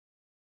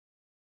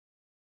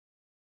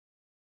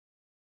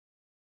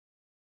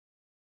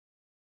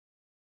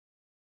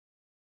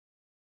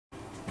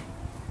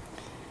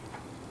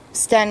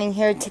Standing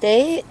here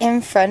today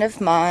in front of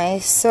my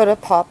soda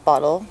pop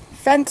bottle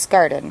fence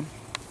garden.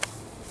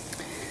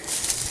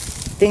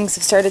 Things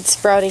have started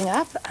sprouting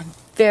up. I'm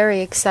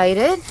very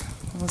excited.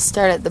 We'll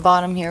start at the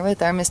bottom here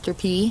with our Mr.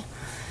 P.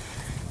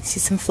 See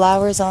some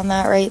flowers on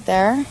that right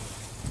there.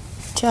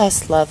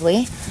 Just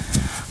lovely.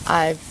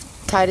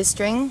 I've tied a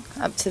string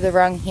up to the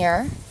rung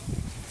here.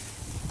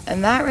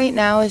 And that right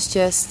now is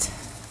just,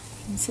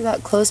 you can see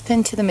that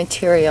clothespin to the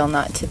material,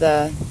 not to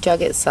the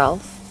jug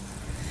itself.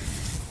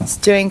 It's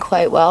doing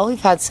quite well.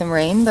 We've had some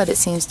rain, but it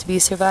seems to be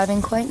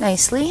surviving quite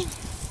nicely.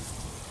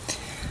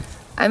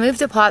 I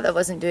moved a pot that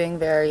wasn't doing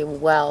very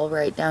well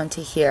right down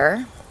to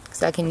here,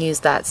 because I can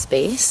use that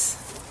space.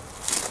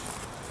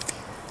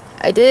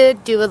 I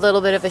did do a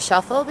little bit of a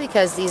shuffle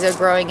because these are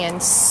growing in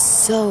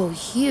so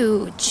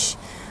huge.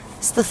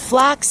 It's the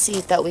flax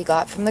seed that we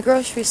got from the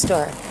grocery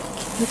store.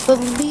 Can you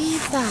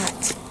believe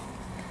that?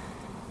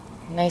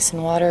 Nice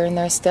and water in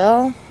there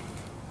still.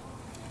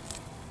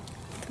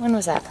 When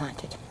was that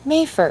planted?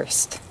 May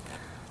 1st.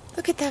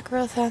 Look at that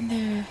growth on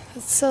there.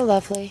 That's so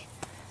lovely.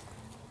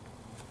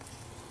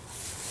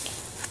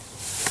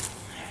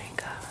 There we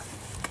go.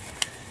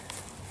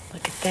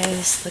 Look at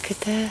this. Look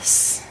at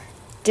this.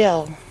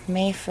 Dill,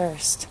 May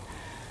 1st.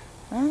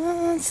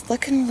 Oh, it's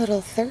looking a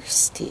little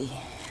thirsty.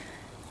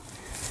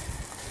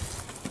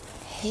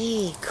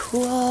 Hey,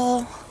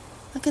 cool.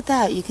 Look at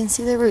that. You can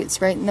see the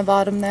roots right in the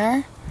bottom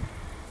there.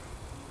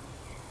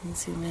 I'll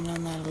zoom in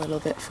on that a little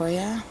bit for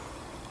you.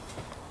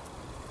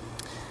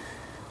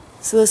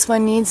 So this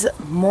one needs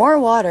more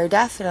water,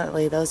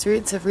 definitely. Those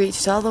roots have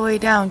reached all the way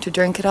down to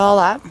drink it all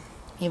up,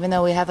 even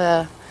though we have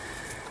a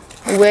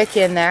wick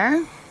in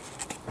there.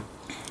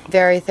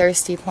 Very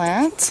thirsty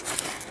plant.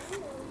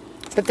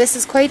 But this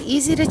is quite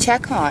easy to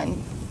check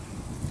on.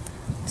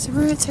 Those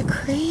roots are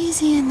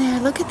crazy in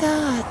there. Look at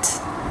that.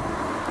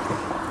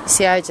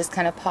 See how I just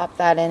kind of pop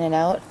that in and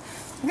out?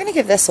 I'm going to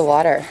give this a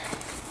water.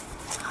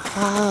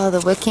 Oh,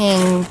 the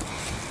wicking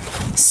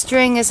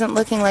string isn't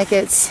looking like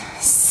it's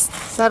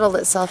settled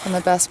itself in the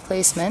best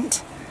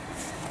placement.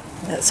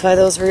 That's why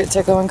those roots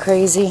are going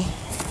crazy.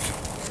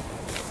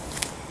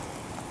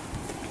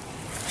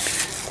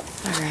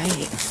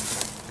 Alright.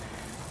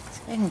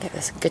 So I can get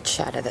this good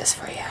shot of this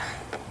for you.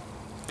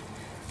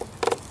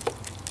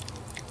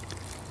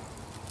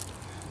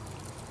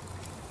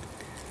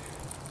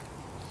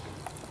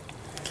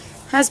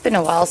 Has been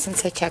a while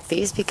since I checked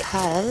these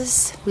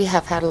because we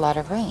have had a lot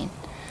of rain.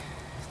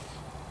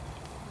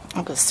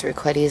 It goes through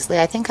quite easily.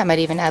 I think I might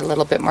even add a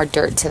little bit more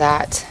dirt to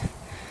that.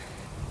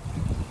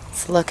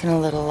 It's looking a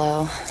little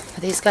low.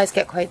 But these guys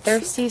get quite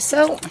thirsty,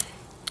 so I'm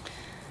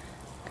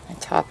going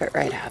to top it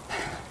right up.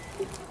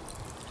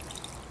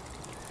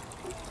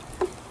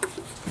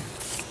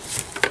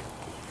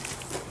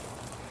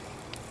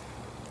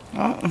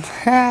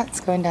 Oh, it's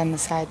going down the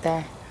side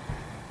there.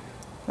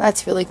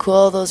 That's really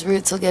cool. Those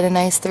roots will get a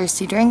nice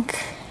thirsty drink.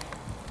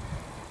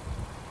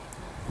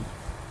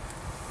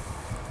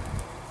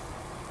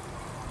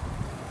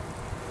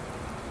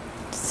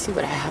 See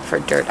what I have for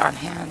dirt on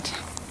hand.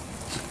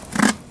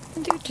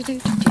 Look at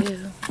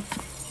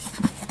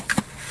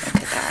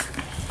that.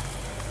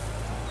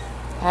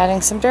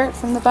 Adding some dirt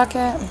from the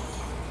bucket.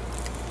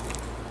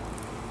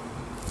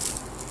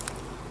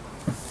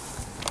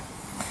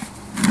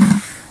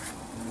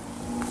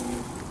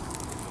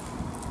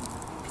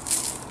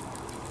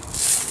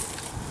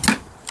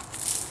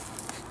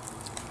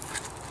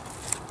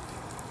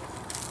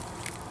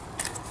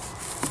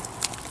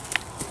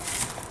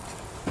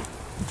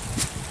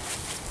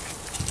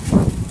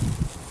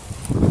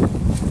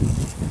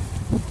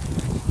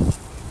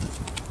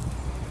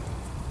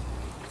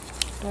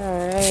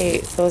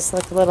 Alright, those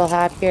look a little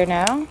happier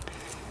now.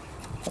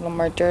 A little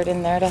more dirt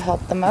in there to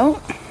help them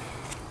out.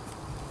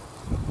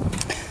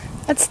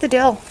 That's the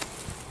dill.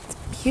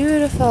 It's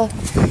beautiful.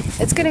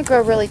 It's going to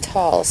grow really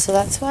tall, so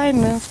that's why I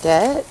moved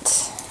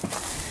it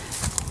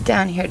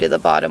down here to the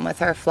bottom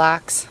with our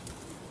flax.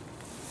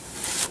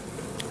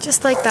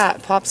 Just like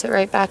that, pops it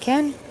right back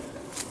in.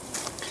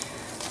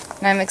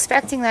 And I'm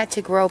expecting that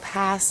to grow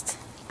past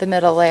the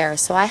middle layer,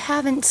 so I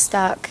haven't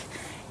stuck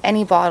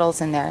any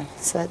bottles in there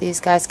so that these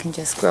guys can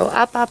just grow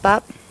up,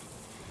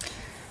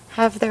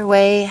 have their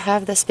way,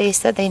 have the space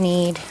that they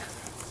need.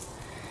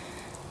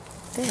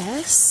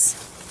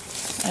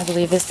 This, I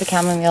believe, is the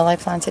chamomile I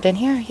planted in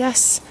here.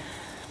 Yes.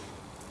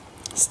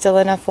 Still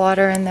enough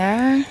water in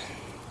there.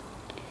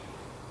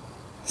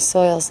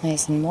 Soil's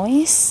nice and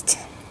moist.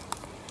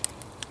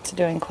 It's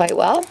doing quite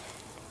well.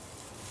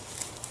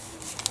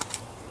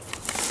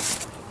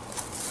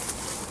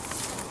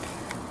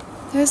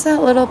 There's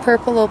that little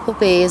purple opal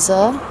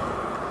basil.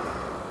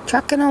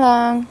 Trucking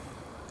along.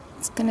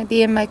 It's going to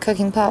be in my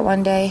cooking pot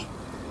one day.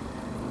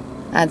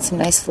 Add some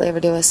nice flavor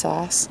to a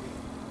sauce.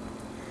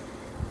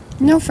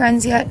 No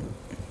friends yet,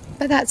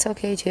 but that's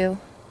okay too.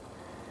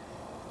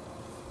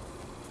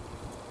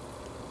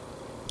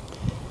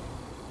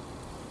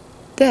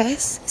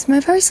 This is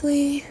my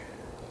parsley.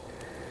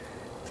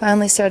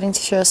 Finally starting to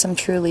show some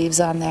true leaves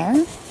on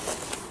there.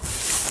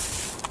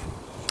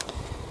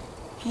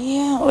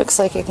 Yeah, it looks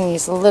like it can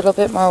use a little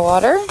bit more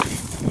water.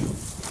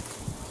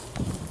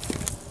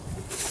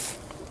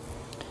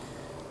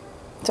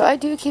 So I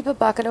do keep a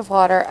bucket of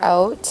water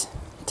out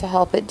to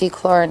help it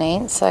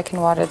dechlorinate so I can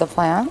water the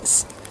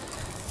plants.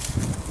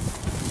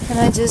 And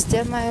I just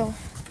dip my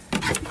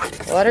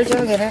water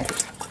jug in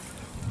it.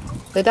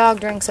 The dog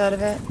drinks out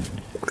of it.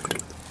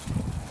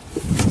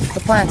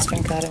 The plants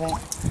drink out of it.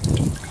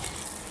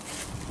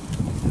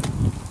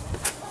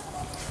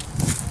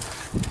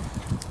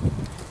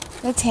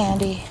 It's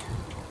handy.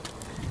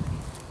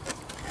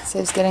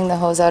 Saves getting the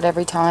hose out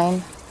every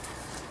time.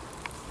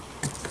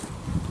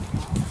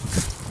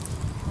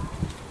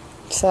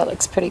 So that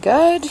looks pretty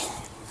good.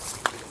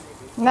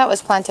 And that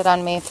was planted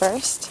on May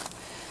 1st.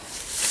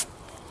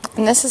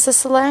 And this is the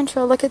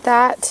cilantro. Look at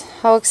that.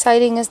 How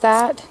exciting is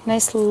that?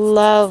 Nice,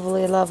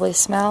 lovely, lovely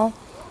smell.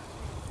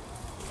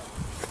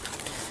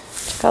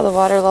 Check how the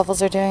water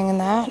levels are doing in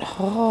that.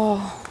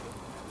 Oh.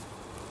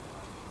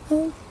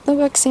 The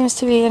wick seems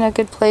to be in a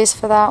good place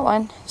for that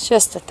one. It's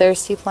just a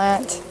thirsty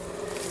plant.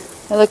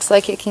 It looks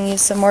like it can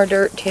use some more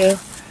dirt too.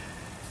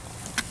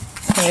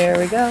 Here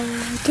we go.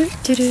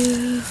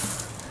 Doo-doo-doo.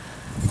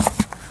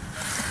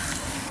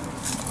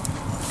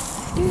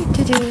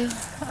 Doo-doo-doo.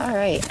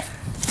 Alright.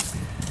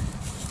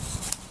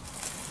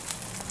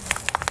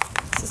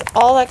 This is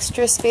all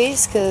extra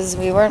space because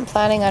we weren't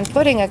planning on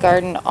putting a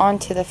garden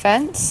onto the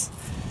fence.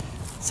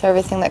 So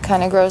everything that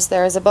kind of grows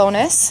there is a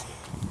bonus.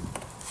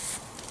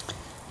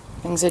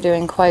 Things are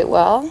doing quite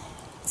well.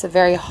 It's a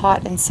very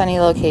hot and sunny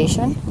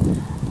location.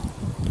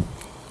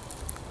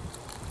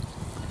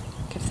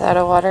 Give that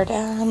a water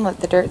down, let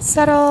the dirt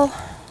settle.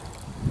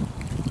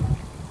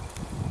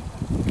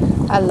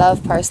 I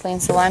love parsley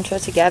and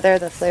cilantro together.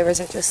 The flavors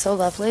are just so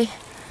lovely.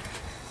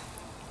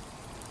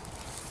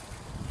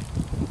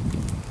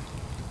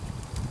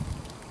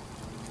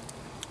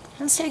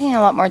 It's taking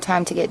a lot more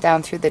time to get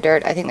down through the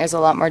dirt. I think there's a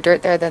lot more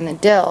dirt there than the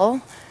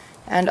dill.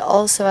 And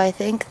also I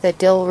think the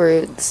dill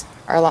roots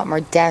are a lot more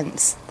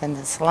dense than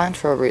the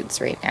cilantro roots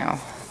right now.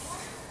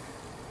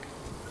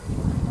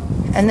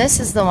 And this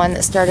is the one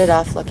that started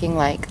off looking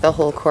like the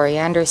whole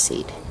coriander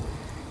seed.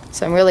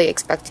 So I'm really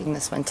expecting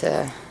this one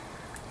to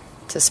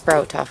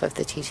sprout off of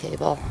the tea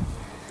table.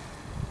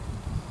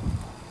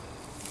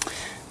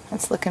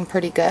 That's looking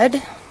pretty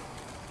good.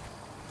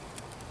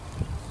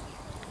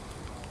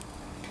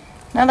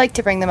 And I like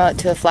to bring them out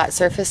to a flat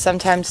surface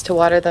sometimes to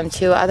water them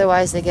too,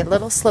 otherwise they get a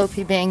little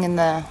slopey being in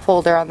the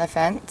holder on the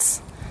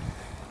fence.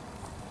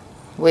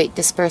 Weight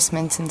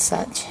disbursements and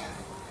such.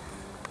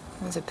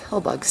 There's a pill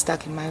bug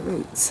stuck in my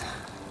roots.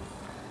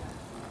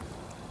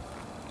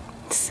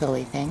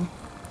 Silly thing.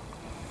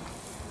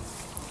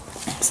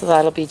 So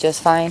that'll be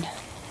just fine.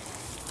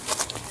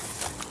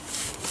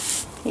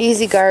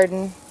 Easy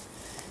garden.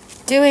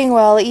 Doing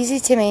well, easy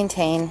to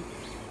maintain,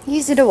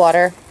 easy to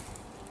water.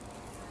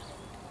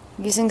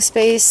 Using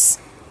space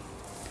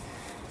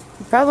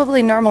you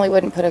probably normally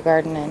wouldn't put a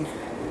garden in.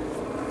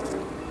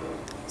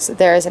 So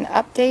there is an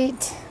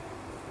update.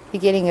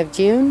 Beginning of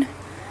June.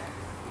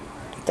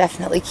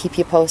 Definitely keep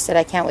you posted.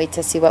 I can't wait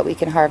to see what we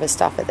can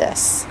harvest off of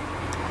this.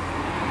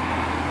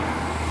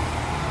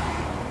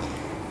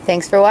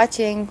 Thanks for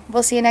watching.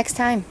 We'll see you next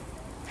time.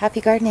 Happy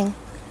gardening.